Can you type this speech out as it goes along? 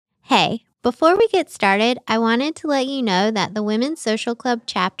Hey, before we get started, I wanted to let you know that the Women's Social Club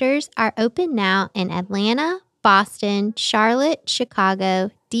chapters are open now in Atlanta, Boston, Charlotte,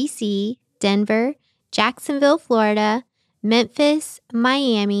 Chicago, DC, Denver, Jacksonville, Florida, Memphis,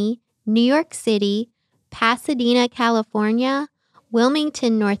 Miami, New York City, Pasadena, California,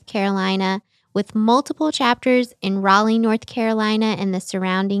 Wilmington, North Carolina, with multiple chapters in Raleigh, North Carolina, and the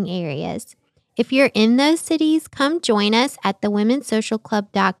surrounding areas. If you're in those cities, come join us at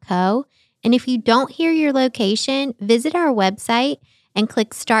thewomensocialclub.co. And if you don't hear your location, visit our website and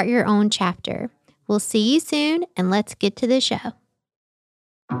click Start Your Own Chapter. We'll see you soon, and let's get to the show.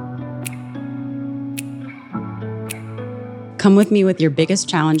 Come with me with your biggest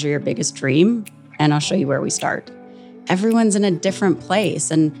challenge or your biggest dream, and I'll show you where we start. Everyone's in a different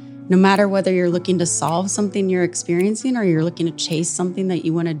place, and no matter whether you're looking to solve something you're experiencing or you're looking to chase something that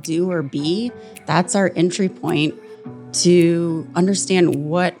you want to do or be, that's our entry point to understand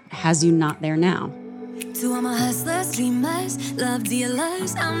what has you not there now. To all my hustlers, dreamers, love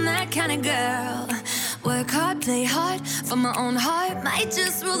dealers, I'm that kind of girl. Work hard, play hard, for my own heart, might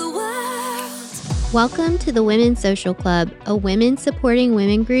just rule the world. Welcome to the Women's Social Club, a women supporting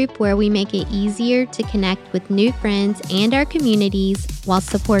women group where we make it easier to connect with new friends and our communities while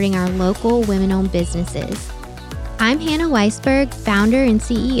supporting our local women-owned businesses. I'm Hannah Weisberg, founder and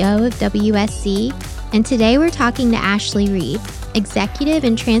CEO of WSC, and today we're talking to Ashley Reed, executive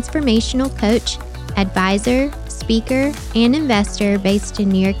and transformational coach, advisor, speaker, and investor based in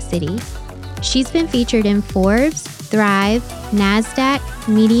New York City. She's been featured in Forbes, Thrive, NASDAQ,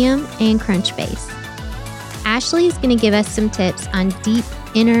 Medium, and Crunchbase. Ashley is going to give us some tips on deep,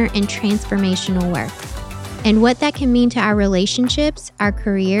 inner, and transformational work, and what that can mean to our relationships, our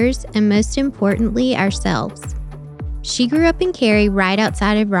careers, and most importantly, ourselves. She grew up in Cary, right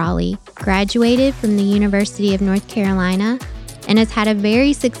outside of Raleigh, graduated from the University of North Carolina, and has had a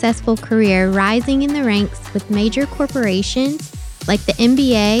very successful career rising in the ranks with major corporations like the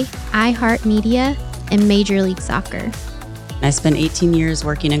NBA, iHeartMedia, and Major League Soccer. I spent 18 years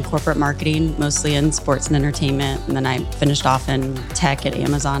working in corporate marketing, mostly in sports and entertainment, and then I finished off in tech at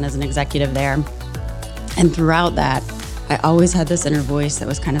Amazon as an executive there. And throughout that, I always had this inner voice that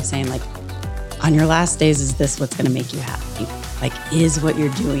was kind of saying, like, on your last days, is this what's going to make you happy? Like, is what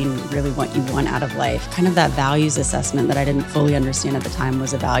you're doing really what you want out of life? Kind of that values assessment that I didn't fully understand at the time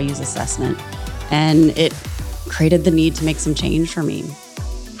was a values assessment. And it created the need to make some change for me.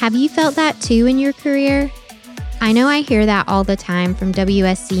 Have you felt that too in your career? I know I hear that all the time from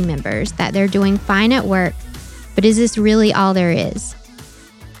WSC members, that they're doing fine at work, but is this really all there is?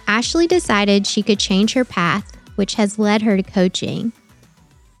 Ashley decided she could change her path, which has led her to coaching.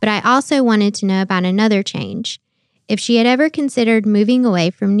 But I also wanted to know about another change, if she had ever considered moving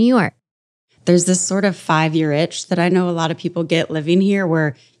away from New York. There's this sort of 5-year itch that I know a lot of people get living here,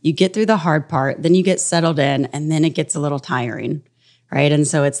 where you get through the hard part, then you get settled in, and then it gets a little tiring. Right. And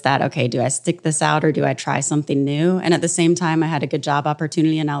so it's that, okay, do I stick this out or do I try something new? And at the same time, I had a good job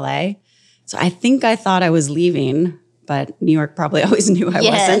opportunity in LA. So I think I thought I was leaving, but New York probably always knew I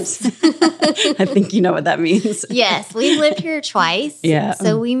wasn't. I think you know what that means. Yes, we've lived here twice. Yeah.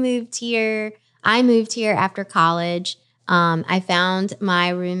 So we moved here. I moved here after college. I found my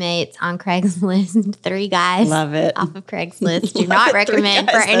roommates on Craigslist, 3 guys. Love it. Off of Craigslist. Do not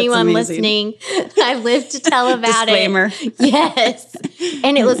recommend for anyone listening. I've lived to tell about Disclaimer. it. Yes.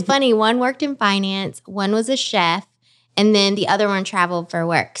 And it was funny. One worked in finance, one was a chef, and then the other one traveled for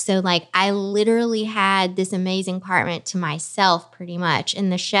work. So like I literally had this amazing apartment to myself pretty much.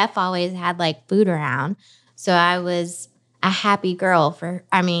 And the chef always had like food around. So I was a happy girl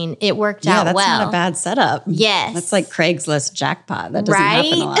it worked out that's well. Not a bad setup. Yes. That's like Craigslist jackpot. That doesn't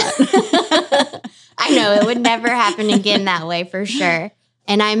happen a lot. I know, it would never happen again that way for sure.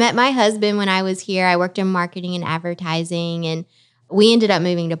 And I met my husband when I was here. I worked in marketing and advertising, and we ended up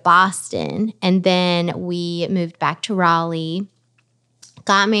moving to Boston. And then we moved back to Raleigh,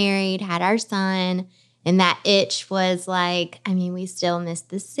 got married, had our son. And that itch was like, we still miss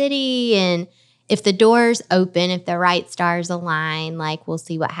the city, and if the doors open, if the right stars align, like we'll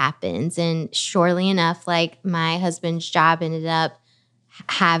see what happens. And surely enough, like my husband's job ended up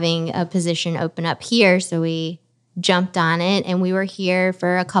having a position open up here. So we jumped on it, and we were here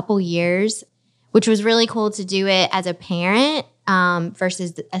for a couple years, which was really cool to do it as a parent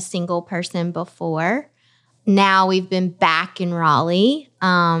versus a single person before. Now we've been back in Raleigh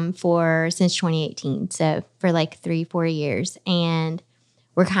since 2018. So for like 3-4 years. And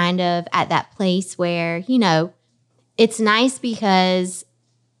we're kind of at that place where, it's nice because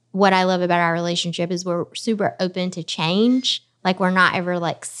what I love about our relationship is we're super open to change. Like we're not ever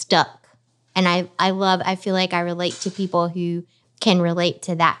like stuck. And I feel like I relate to people who can relate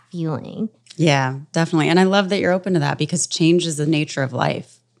to that feeling. Yeah, definitely. And I love that you're open to that because change is the nature of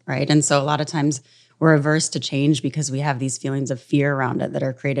life, right? And so a lot of times we're averse to change because we have these feelings of fear around it that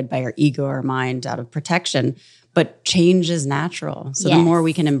are created by our ego or mind out of protection. But change is natural. So the more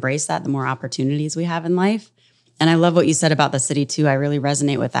we can embrace that, the more opportunities we have in life. And I love what you said about the city too. I really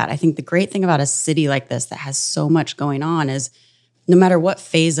resonate with that. I think the great thing about a city like this that has so much going on is no matter what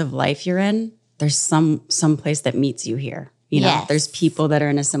phase of life you're in, there's some place that meets you here. You know, there's people that are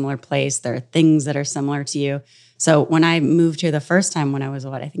in a similar place. There are things that are similar to you. So when I moved here the first time when I was,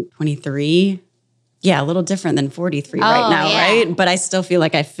 I think 23, a little different than 43 right now, right? But I still feel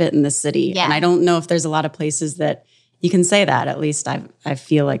like I fit in the city. And I don't know if there's a lot of places that you can say that. At least I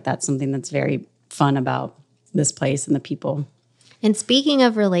feel like that's something that's very fun about this place and the people. And speaking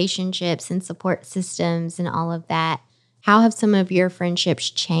of relationships and support systems and all of that, how have some of your friendships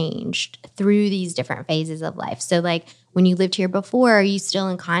changed through these different phases of life? So like when you lived here before, are you still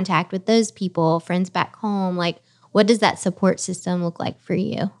in contact with those people, friends back home? Like what does that support system look like for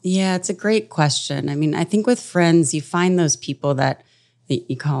you? Yeah, it's a great question. I mean, I think with friends, you find those people that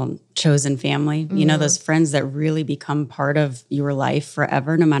you call them chosen family, you know, those friends that really become part of your life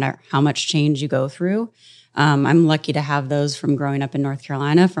forever, no matter how much change you go through. I'm lucky to have those from growing up in North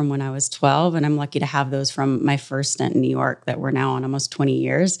Carolina from when I was 12. And I'm lucky to have those from my first stint in New York that we're now on almost 20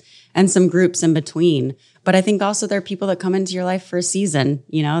 years and some groups in between. But I think also there are people that come into your life for a season.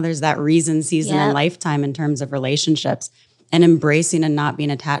 You know, there's that reason, season, and lifetime in terms of relationships. And embracing and not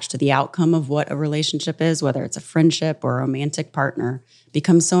being attached to the outcome of what a relationship is, whether it's a friendship or a romantic partner,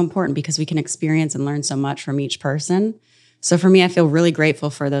 becomes so important because we can experience and learn so much from each person. So for me, I feel really grateful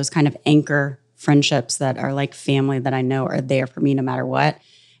for those kind of anchor friendships that are like family that I know are there for me no matter what.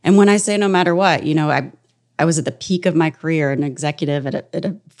 And when I say no matter what, you know, I was at the peak of my career, an executive at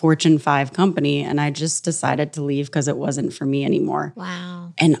a Fortune 5 company, and I just decided to leave because it wasn't for me anymore.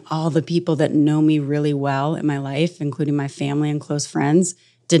 Wow. And all the people that know me really well in my life, including my family and close friends,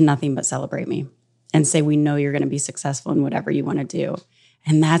 did nothing but celebrate me and say, we know you're going to be successful in whatever you want to do.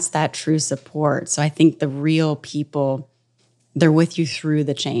 And that's that true support. So I think the real people, they're with you through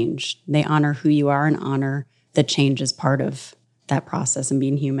the change. They honor who you are and honor that change is part of that process and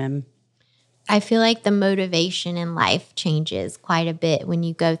being human. I feel like the motivation in life changes quite a bit when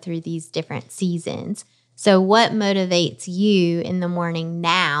you go through these different seasons. So what motivates you in the morning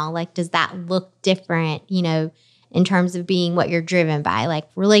now? Like, does that look different, you know, in terms of being what you're driven by, like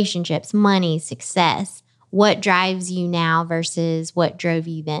relationships, money, success? What drives you now versus what drove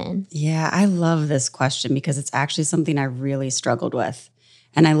you then? Yeah, I love this question because it's actually something I really struggled with.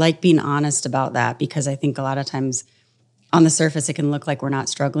 And I like being honest about that because I think a lot of times on the surface, it can look like we're not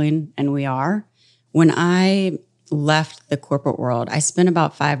struggling, and we are. When I left the corporate world, I spent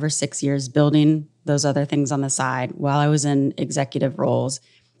about 5 or 6 years building those other things on the side while I was in executive roles.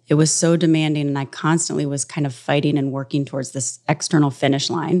 It was so demanding, and I constantly was kind of fighting and working towards this external finish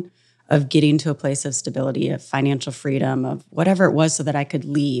line of getting to a place of stability, of financial freedom, of whatever it was so that I could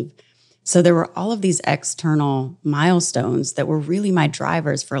leave. So there were all of these external milestones that were really my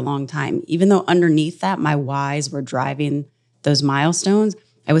drivers for a long time. Even though underneath that, my whys were driving those milestones,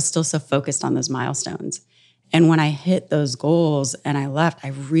 I was still so focused on those milestones. And when I hit those goals and I left, I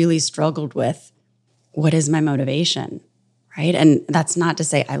really struggled with what is my motivation, right? And that's not to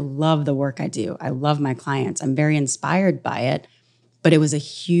say I love the work I do. I love my clients. I'm very inspired by it. But it was a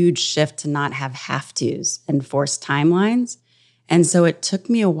huge shift to not have have-tos and forced timelines. And so it took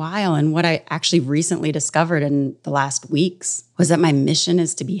me a while. And what I actually recently discovered in the last weeks was that my mission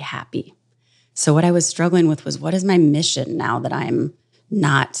is to be happy. So what I was struggling with was, what is my mission now that I'm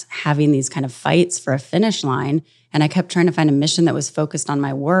not having these kind of fights for a finish line? And I kept trying to find a mission that was focused on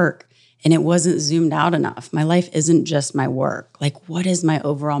my work, and it wasn't zoomed out enough. My life isn't just my work. Like, what is my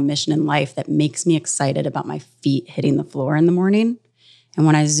overall mission in life that makes me excited about my feet hitting the floor in the morning? And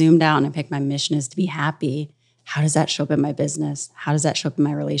when I zoomed out and I picked my mission is to be happy, how does that show up in my business? How does that show up in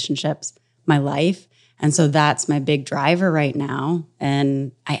my relationships, my life? And so that's my big driver right now.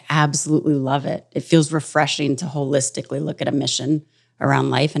 And I absolutely love it. It feels refreshing to holistically look at a mission around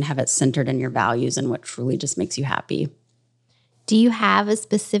life and have it centered in your values and what truly just makes you happy. Do you have a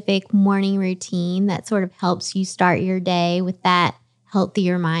specific morning routine that sort of helps you start your day with that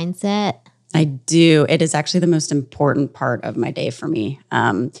healthier mindset? I do. It is actually the most important part of my day for me.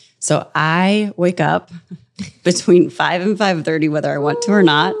 So I wake up between 5 and 5:30, whether I want to or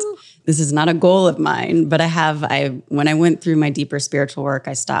not. This is not a goal of mine, but when I went through my deeper spiritual work,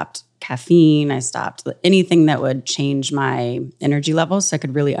 I stopped caffeine. I stopped anything that would change my energy levels so I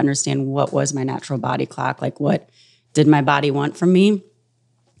could really understand what was my natural body clock, like what did my body want from me.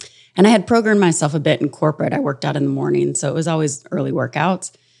 And I had programmed myself a bit in corporate. I worked out in the morning, so it was always early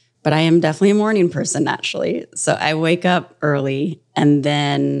workouts. But I am definitely a morning person naturally. So I wake up early and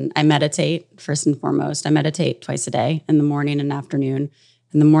then I meditate first and foremost. I meditate twice a day in the morning and afternoon.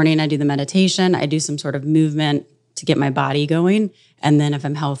 In the morning, I do the meditation. I do some sort of movement to get my body going. And then if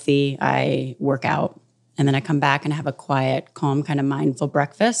I'm healthy, I work out. And then I come back and have a quiet, calm, kind of mindful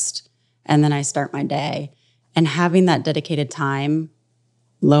breakfast. And then I start my day. And having that dedicated time,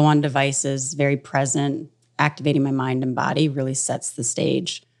 low on devices, very present, activating my mind and body really sets the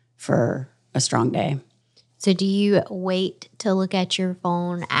stage for a strong day. So do you wait to look at your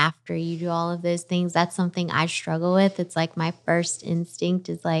phone after you do all of those things? That's something I struggle with. It's like my first instinct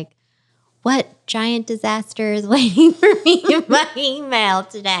is like, what giant disaster is waiting for me in my email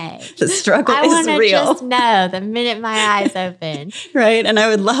today? The struggle I is want to real. just know the minute my eyes open. Right. And I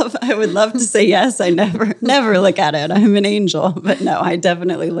would love to say yes. I never look at it. I'm an angel. But no, I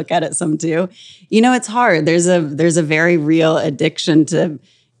definitely look at it some too. It's hard. There's a very real addiction to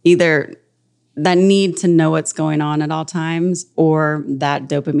either that need to know what's going on at all times or that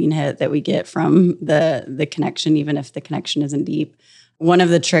dopamine hit that we get from the connection, even if the connection isn't deep. One of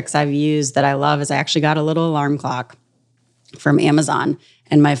the tricks I've used that I love is I actually got a little alarm clock from Amazon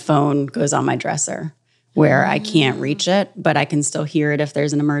and my phone goes on my dresser where I can't reach it, but I can still hear it if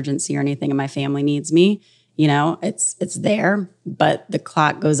there's an emergency or anything and my family needs me. It's there, but the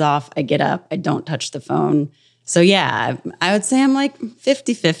clock goes off. I get up. I don't touch the phone. So yeah, I would say I'm like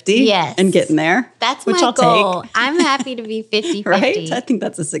 50-50 yes. and getting there. That's which my I'll goal. take. I'm happy to be 50-50. Right? I think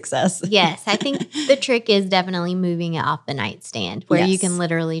that's a success. Yes. I think the trick is definitely moving it off the nightstand where you Yes. can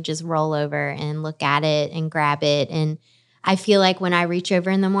literally just roll over and look at it and grab it. And I feel like when I reach over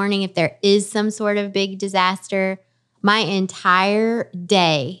in the morning, if there is some sort of big disaster, my entire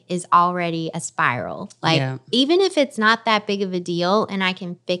day is already a spiral. Like even if it's not that big of a deal and I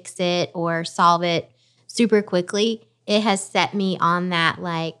can fix it or solve it super quickly, it has set me on that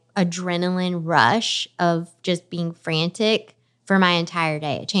like adrenaline rush of just being frantic for my entire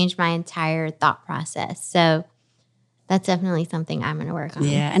day. It changed my entire thought process. So that's definitely something I'm going to work on.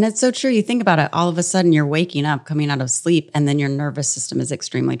 Yeah. And it's so true. You think about it, all of a sudden you're waking up, coming out of sleep, and then your nervous system is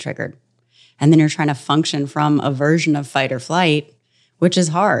extremely triggered. And then you're trying to function from a version of fight or flight, which is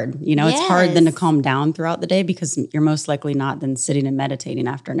hard. It's hard then to calm down throughout the day because you're most likely not then sitting and meditating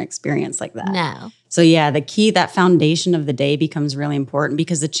after an experience like that. No. So yeah, the key, that foundation of the day becomes really important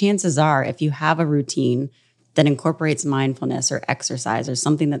because the chances are if you have a routine that incorporates mindfulness or exercise or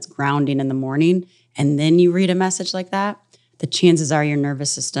something that's grounding in the morning, and then you read a message like that, the chances are your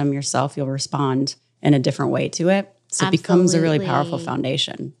nervous system, yourself, you'll respond in a different way to it. So it becomes a really powerful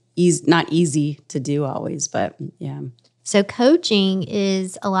foundation. Not easy to do always, but yeah. So coaching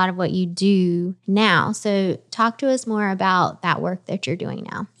is a lot of what you do now. So talk to us more about that work that you're doing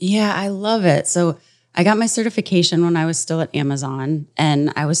now. Yeah, I love it. So I got my certification when I was still at Amazon,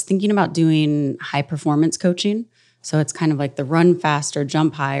 and I was thinking about doing high performance coaching. So it's kind of like the run faster,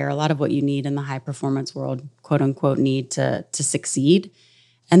 jump higher, a lot of what you need in the high performance world, quote unquote, need to succeed.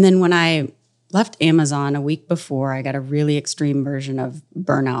 And then when I left Amazon a week before, I got a really extreme version of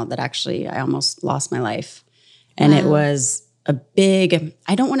burnout that actually I almost lost my life. And it was a big,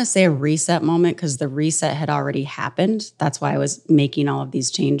 I don't want to say a reset moment because the reset had already happened. That's why I was making all of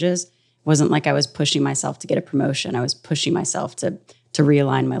these changes. It wasn't like I was pushing myself to get a promotion. I was pushing myself to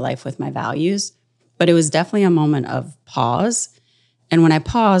realign my life with my values. But it was definitely a moment of pause. And when I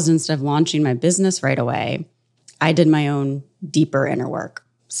paused, instead of launching my business right away, I did my own deeper inner work.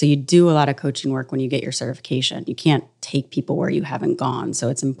 So you do a lot of coaching work when you get your certification. You can't take people where you haven't gone. So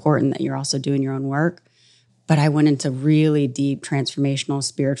it's important that you're also doing your own work. But I went into really deep transformational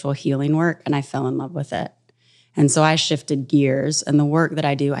spiritual healing work and I fell in love with it. And so I shifted gears, and the work that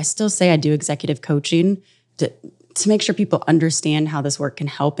I do, I still say I do executive coaching to make sure people understand how this work can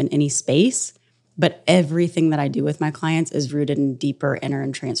help in any space. But everything that I do with my clients is rooted in deeper inner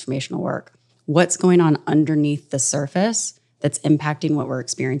and transformational work. What's going on underneath the surface that's impacting what we're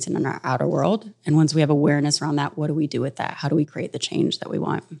experiencing in our outer world? And once we have awareness around that, what do we do with that? How do we create the change that we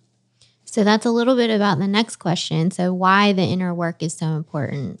want? So that's a little bit about the next question. So why the inner work is so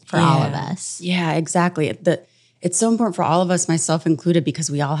important for all of us. Yeah, exactly. It's so important for all of us, myself included, because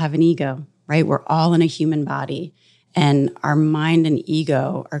we all have an ego, right? We're all in a human body. And our mind and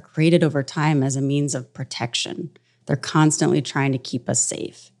ego are created over time as a means of protection. They're constantly trying to keep us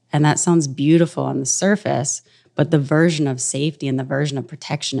safe. And that sounds beautiful on the surface, but the version of safety and the version of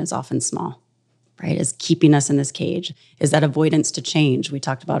protection is often small, right? Is keeping us in this cage. Is that avoidance to change we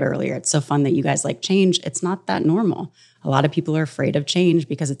talked about earlier. It's so fun that you guys like change. It's not that normal. A lot of people are afraid of change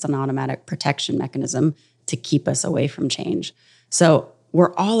because it's an automatic protection mechanism to keep us away from change. So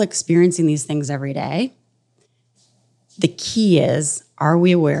we're all experiencing these things every day. The key is, are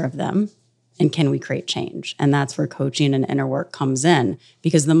we aware of them? And can we create change? And that's where coaching and inner work comes in.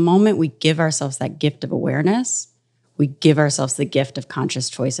 Because the moment we give ourselves that gift of awareness, we give ourselves the gift of conscious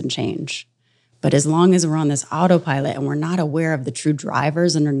choice and change. But as long as we're on this autopilot and we're not aware of the true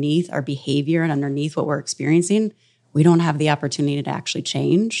drivers underneath our behavior and underneath what we're experiencing, we don't have the opportunity to actually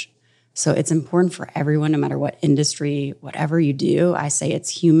change. So it's important for everyone, no matter what industry, whatever you do, I say it's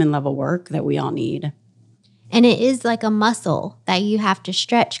human level work that we all need. And it is like a muscle that you have to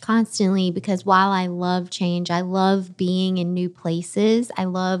stretch constantly, because while I love change, I love being in new places. I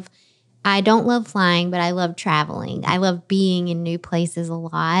don't love flying, but I love traveling. I love being in new places a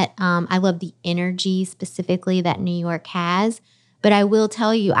lot. I love the energy specifically that New York has. But I will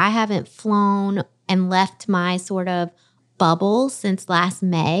tell you, I haven't flown and left my sort of bubble since last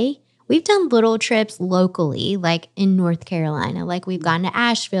May. We've done little trips locally, like in North Carolina, like we've gone to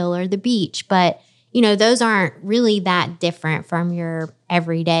Asheville or the beach, but those aren't really that different from your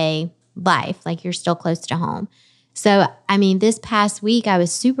everyday life. Like you're still close to home. So, this past week I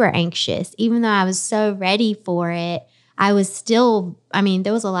was super anxious. Even though I was so ready for it, I was still,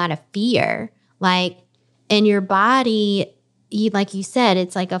 there was a lot of fear. Like in your body, like you said,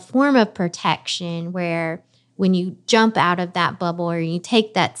 it's like a form of protection where when you jump out of that bubble or you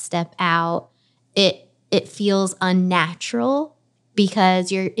take that step out, it feels unnatural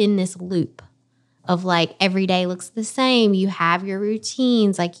because you're in this loop of like every day looks the same. You have your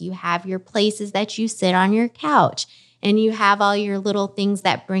routines, like you have your places that you sit on your couch and you have all your little things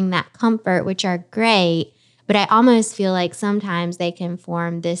that bring that comfort, which are great. But I almost feel like sometimes they can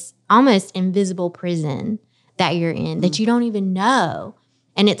form this almost invisible prison that you're in that you don't even know.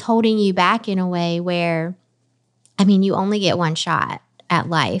 And it's holding you back in a way where, you only get one shot at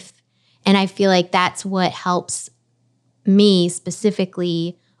life. And I feel like that's what helps me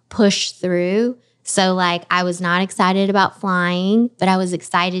specifically push through. So like I was not excited about flying, but I was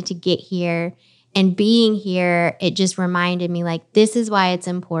excited to get here. And being here, it just reminded me like, this is why it's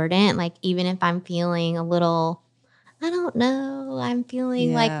important. Like, even if I'm feeling a little, I don't know, I'm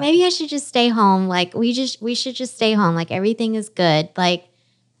feeling like maybe I should just stay home. Like we should just stay home. Like everything is good. Like,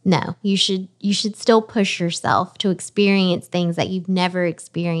 no, you should still push yourself to experience things that you've never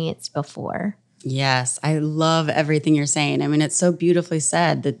experienced before. Yes, I love everything you're saying. It's so beautifully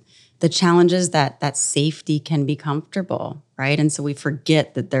said that the challenge is that safety can be comfortable, right? And so we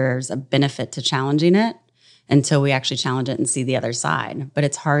forget that there's a benefit to challenging it until we actually challenge it and see the other side. But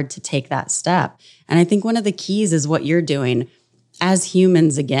it's hard to take that step. And I think one of the keys is what you're doing. As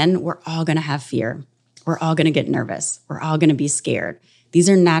humans, again, we're all going to have fear. We're all going to get nervous. We're all going to be scared. These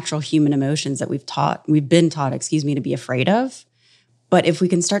are natural human emotions that we've been taught, to be afraid of. But if we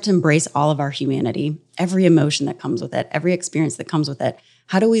can start to embrace all of our humanity, every emotion that comes with it, every experience that comes with it,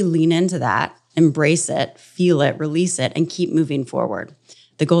 how do we lean into that, embrace it, feel it, release it, and keep moving forward?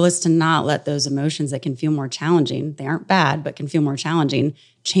 The goal is to not let those emotions that can feel more challenging, they aren't bad, but can feel more challenging,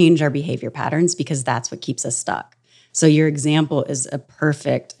 change our behavior patterns, because that's what keeps us stuck. So your example is a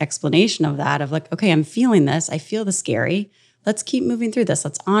perfect explanation of that, of like, okay, I'm feeling this. I feel the scary. Let's keep moving through this.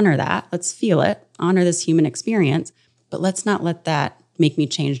 Let's honor that. Let's feel it, honor this human experience, but let's not let that make me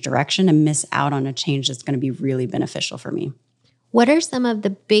change direction and miss out on a change that's going to be really beneficial for me. What are some of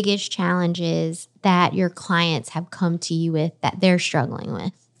the biggest challenges that your clients have come to you with that they're struggling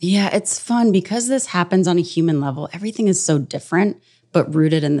with? Yeah, it's fun because this happens on a human level. Everything is so different, but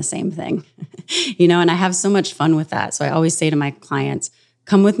rooted in the same thing, and I have so much fun with that. So I always say to my clients,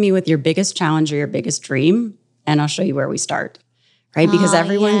 come with me with your biggest challenge or your biggest dream, and I'll show you where we start, right? Because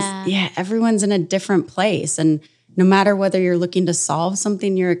everyone's in a different place. And no matter whether you're looking to solve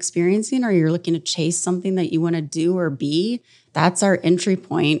something you're experiencing or you're looking to chase something that you want to do or be, that's our entry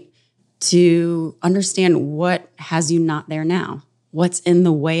point to understand what has you not there now. What's in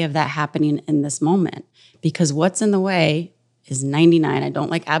the way of that happening in this moment? Because what's in the way is 99, I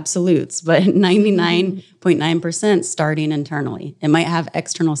don't like absolutes, but 99.9% starting internally. It might have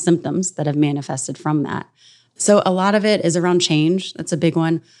external symptoms that have manifested from that. So a lot of it is around change. That's a big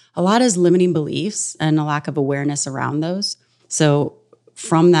one. A lot is limiting beliefs and a lack of awareness around those. So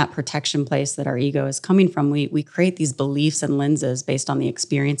from that protection place that our ego is coming from, we create these beliefs and lenses based on the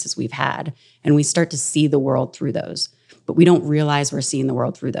experiences we've had, and we start to see the world through those. But we don't realize we're seeing the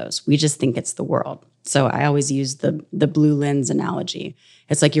world through those. We just think it's the world. So I always use the blue lens analogy.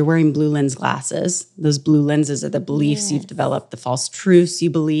 It's like you're wearing blue lens glasses. Those blue lenses are the beliefs you've developed, the false truths you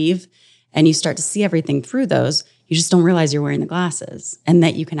believe, and you start to see everything through those. You just don't realize you're wearing the glasses and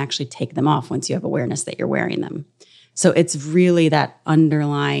that you can actually take them off once you have awareness that you're wearing them. So it's really that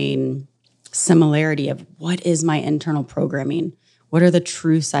underlying similarity of what is my internal programming? What are the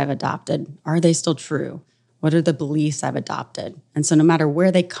truths I've adopted? Are they still true? What are the beliefs I've adopted? And so no matter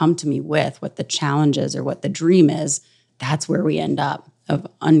where they come to me with, what the challenge is or what the dream is, that's where we end up, of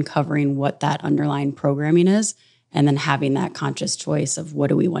uncovering what that underlying programming is and then having that conscious choice of what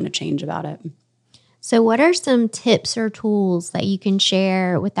do we want to change about it. So what are some tips or tools that you can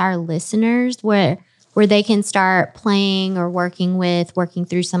share with our listeners where they can start playing or working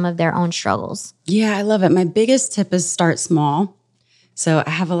through some of their own struggles? Yeah, I love it. My biggest tip is start small. So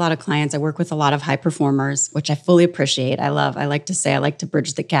I have a lot of clients. I work with a lot of high performers, which I fully appreciate. I like to say I like to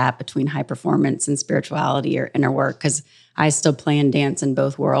bridge the gap between high performance and spirituality or inner work, because I still play and dance in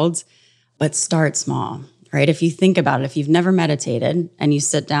both worlds. But start small, right? If you think about it, if you've never meditated and you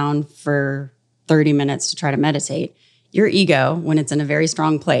sit down for 30 minutes to try to meditate, your ego, when it's in a very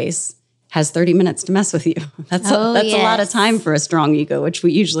strong place, has 30 minutes to mess with you. That's a lot of time for a strong ego, which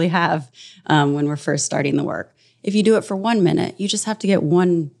we usually have when we're first starting the work. If you do it for 1 minute, you just have to get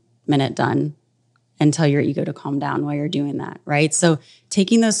 1 minute done and tell your ego to calm down while you're doing that, right? So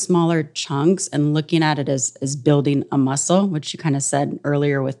taking those smaller chunks and looking at it as building a muscle, which you kind of said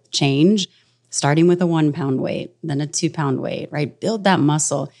earlier with change, starting with a 1 pound weight, then a 2 pound weight, right? Build that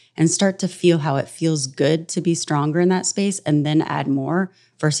muscle and start to feel how it feels good to be stronger in that space and then add more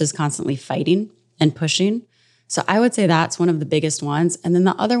versus constantly fighting and pushing. So I would say that's one of the biggest ones. And then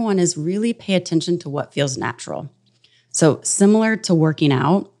the other one is really pay attention to what feels natural. So similar to working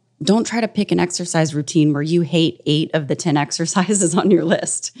out, don't try to pick an exercise routine where you hate 8 of the 10 exercises on your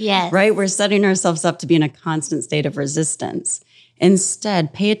list. Yes. Right? We're setting ourselves up to be in a constant state of resistance.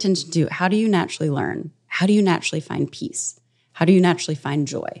 Instead, pay attention to how do you naturally learn? How do you naturally find peace? How do you naturally find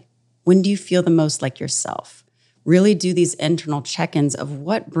joy? When do you feel the most like yourself? Really do these internal check-ins of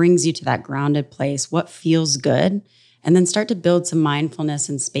what brings you to that grounded place, what feels good, and then start to build some mindfulness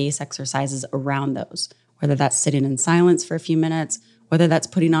and space exercises around those, whether that's sitting in silence for a few minutes, whether that's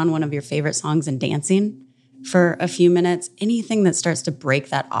putting on one of your favorite songs and dancing for a few minutes. Anything that starts to break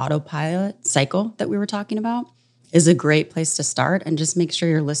that autopilot cycle that we were talking about is a great place to start, and just make sure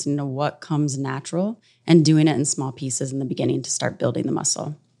you're listening to what comes natural and doing it in small pieces in the beginning to start building the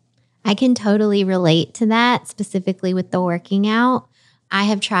muscle. I can totally relate to that, specifically with the working out. I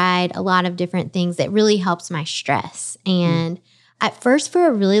have tried a lot of different things that really helps my stress. And at first, for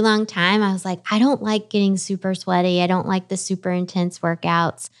a really long time, I was like, I don't like getting super sweaty. I don't like the super intense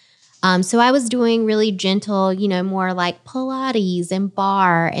workouts. So I was doing really gentle, more like Pilates and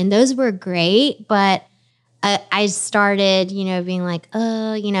bar, and those were great. But I started, being like,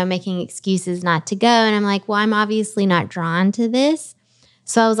 making excuses not to go. And I'm like, well, I'm obviously not drawn to this.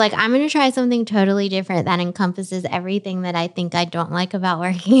 So I was like, I'm going to try something totally different that encompasses everything that I think I don't like about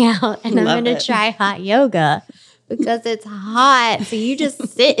working out. And I'm going to try hot yoga because it's hot. So you just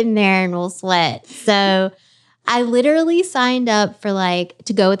sit in there and will sweat. So I literally signed up for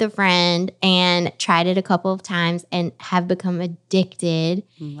to go with a friend and tried it a couple of times and have become addicted.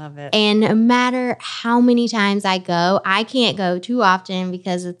 Love it. And no matter how many times I go, I can't go too often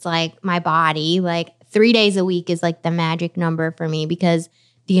because it's like my body, 3 days a week is the magic number for me, because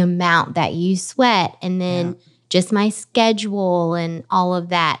the amount that you sweat and then just my schedule and all of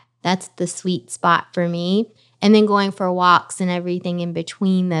that, that's the sweet spot for me. And then going for walks and everything in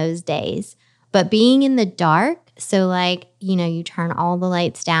between those days. But being in the dark, so you turn all the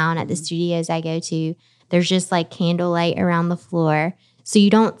lights down at the studios I go to. There's just candlelight around the floor. So you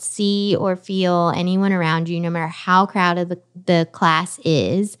don't see or feel anyone around you, no matter how crowded the class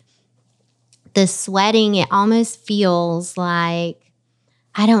is. The sweating, it almost feels like,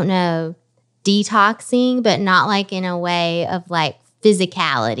 I don't know, detoxing, but not in a way of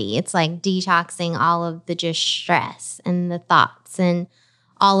physicality. It's detoxing all of the just stress and the thoughts and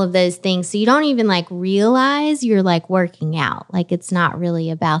all of those things. So you don't even realize you're working out. It's not really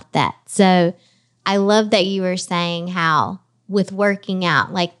about that. So I love that you were saying how with working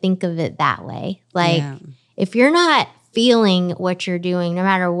out, think of it that way. If you're not feeling what you're doing, no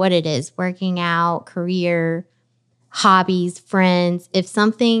matter what it is, working out, career, hobbies, friends, if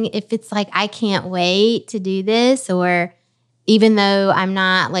it's I can't wait to do this, or even though I'm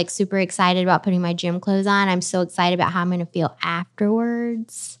not super excited about putting my gym clothes on, I'm so excited about how I'm going to feel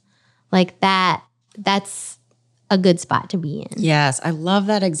afterwards. That's a good spot to be in. Yes, I love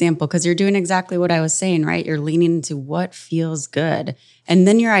that example, because you're doing exactly what I was saying, right? You're leaning into what feels good. And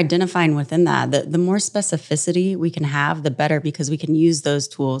then you're identifying within that. The more specificity we can have, the better, because we can use those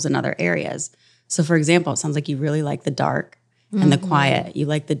tools in other areas. So for example, it sounds like you really like the dark and the quiet. You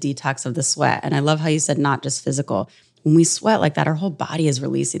like the detox of the sweat. And I love how you said not just physical. When we sweat like that, our whole body is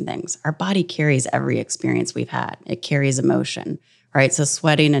releasing things. Our body carries every experience we've had. It carries emotion, right? So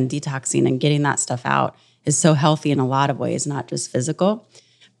sweating and detoxing and getting that stuff out is so healthy in a lot of ways, not just physical.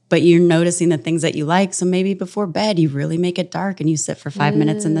 But you're noticing the things that you like. So maybe before bed, you really make it dark and you sit for 5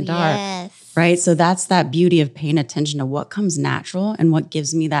 minutes in the dark, right? So that's that beauty of paying attention to what comes natural and what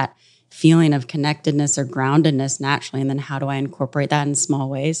gives me that feeling of connectedness or groundedness naturally. And then how do I incorporate that in small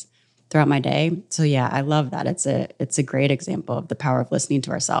ways throughout my day? So yeah, I love that. It's a great example of the power of listening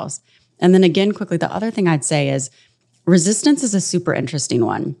to ourselves. And then again, quickly, the other thing I'd say is resistance is a super interesting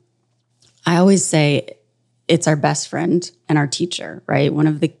one. I always say it's our best friend and our teacher, right? One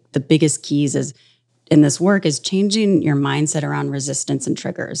of the biggest keys is in this work is changing your mindset around resistance and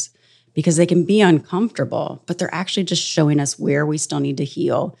triggers, because they can be uncomfortable, but they're actually just showing us where we still need to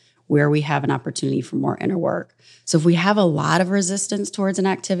heal, where we have an opportunity for more inner work. So if we have a lot of resistance towards an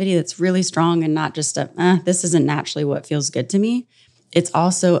activity that's really strong and not just this isn't naturally what feels good to me, it's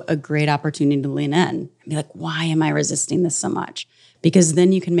also a great opportunity to lean in and be like, why am I resisting this so much? Because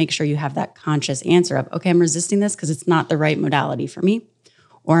then you can make sure you have that conscious answer of, okay, I'm resisting this because it's not the right modality for me.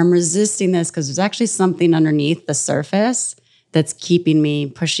 Or I'm resisting this because there's actually something underneath the surface that's keeping me,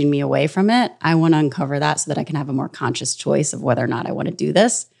 pushing me away from it. I want to uncover that so that I can have a more conscious choice of whether or not I want to do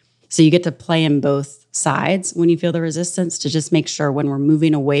this. So you get to play in both sides when you feel the resistance, to just make sure when we're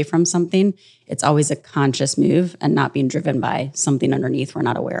moving away from something, it's always a conscious move and not being driven by something underneath we're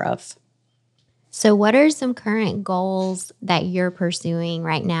not aware of. So what are some current goals that you're pursuing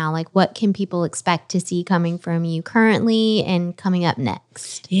right now? Like, what can people expect to see coming from you currently and coming up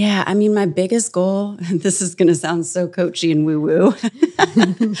next? Yeah, I mean, my biggest goal, this is going to sound so coachy and woo-woo,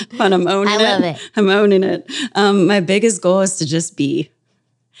 but I'm owning it. I love it. I'm owning it. My biggest goal is to just be.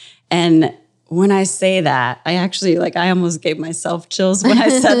 And when I say that, I actually, I almost gave myself chills when I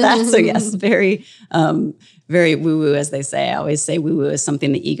said that. So yes, very woo-woo, as they say. I always say woo-woo is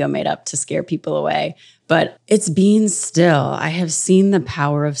something the ego made up to scare people away. But it's being still. I have seen the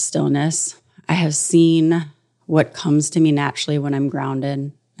power of stillness. I have seen what comes to me naturally when I'm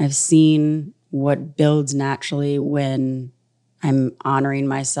grounded. I've seen what builds naturally when I'm honoring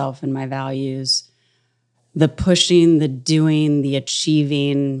myself and my values. The pushing, the doing, the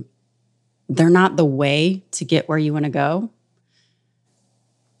achieving, they're not the way to get where you want to go.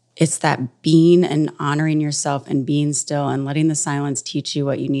 It's that being and honoring yourself and being still and letting the silence teach you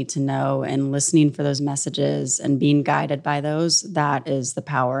what you need to know and listening for those messages and being guided by those. That is the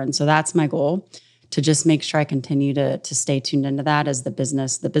power. And so that's my goal, to just make sure I continue to stay tuned into that as the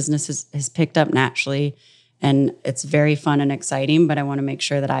business. The business has picked up naturally and it's very fun and exciting, but I want to make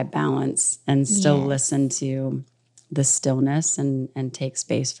sure that I balance and still listen to the stillness and take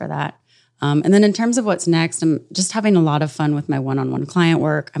space for that. And then in terms of what's next, I'm just having a lot of fun with my one-on-one client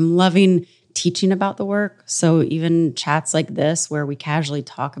work. I'm loving teaching about the work. So even chats like this, where we casually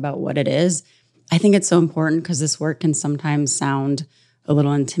talk about what it is, I think it's so important because this work can sometimes sound a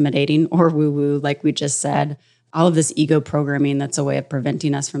little intimidating or woo-woo, like we just said. All of this ego programming, that's a way of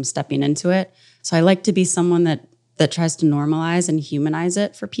preventing us from stepping into it. So I like to be someone that tries to normalize and humanize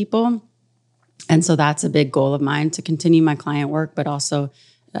it for people. And so that's a big goal of mine, to continue my client work, but also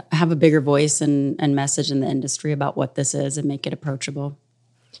have a bigger voice and message in the industry about what this is and make it approachable.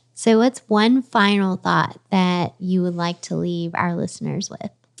 So what's one final thought that you would like to leave our listeners with?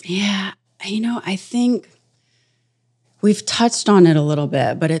 Yeah, I think we've touched on it a little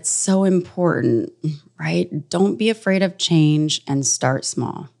bit, but it's so important, right? Don't be afraid of change and start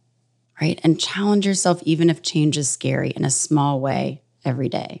small, right? And challenge yourself even if change is scary in a small way every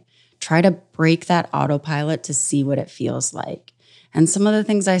day. Try to break that autopilot to see what it feels like. And some of the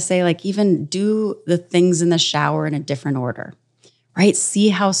things I say, like even do the things in the shower in a different order, right? See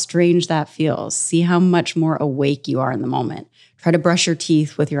how strange that feels. See how much more awake you are in the moment. Try to brush your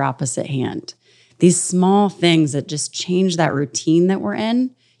teeth with your opposite hand. These small things that just change that routine that we're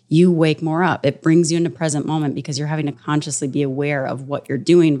in, you wake more up. It brings you into present moment because you're having to consciously be aware of what you're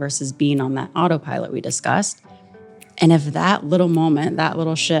doing versus being on that autopilot we discussed. And if that little moment, that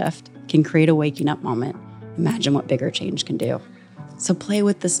little shift can create a waking up moment, imagine what bigger change can do. So play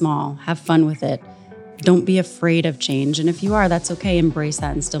with the small, have fun with it. Don't be afraid of change. And if you are, that's okay. Embrace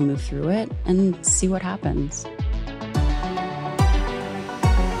that and still move through it and see what happens.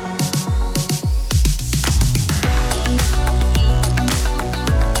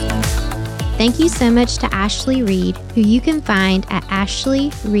 Thank you so much to Ashley Reed, who you can find at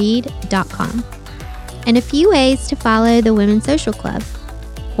ashleyreed.com. And a few ways to follow the Women's Social Club.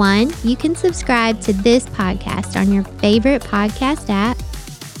 1, you can subscribe to this podcast on your favorite podcast app.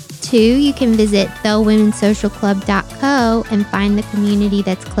 2, you can visit thewomensocialclub.co and find the community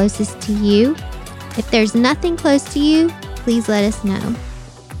that's closest to you. If there's nothing close to you, please let us know.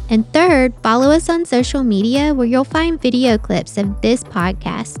 And third, follow us on social media where you'll find video clips of this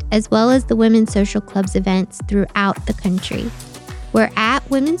podcast, as well as the Women's Social Club's events throughout the country. We're at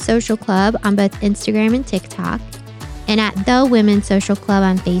Women's Social Club on both Instagram and TikTok, and at The Women's Social Club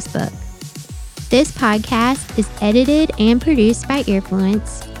on Facebook. This podcast is edited and produced by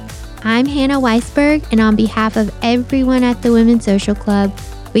Earfluence. I'm Hannah Weisberg, and on behalf of everyone at the Women's Social Club,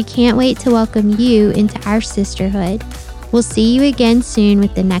 we can't wait to welcome you into our sisterhood. We'll see you again soon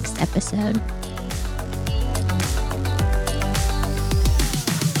with the next episode.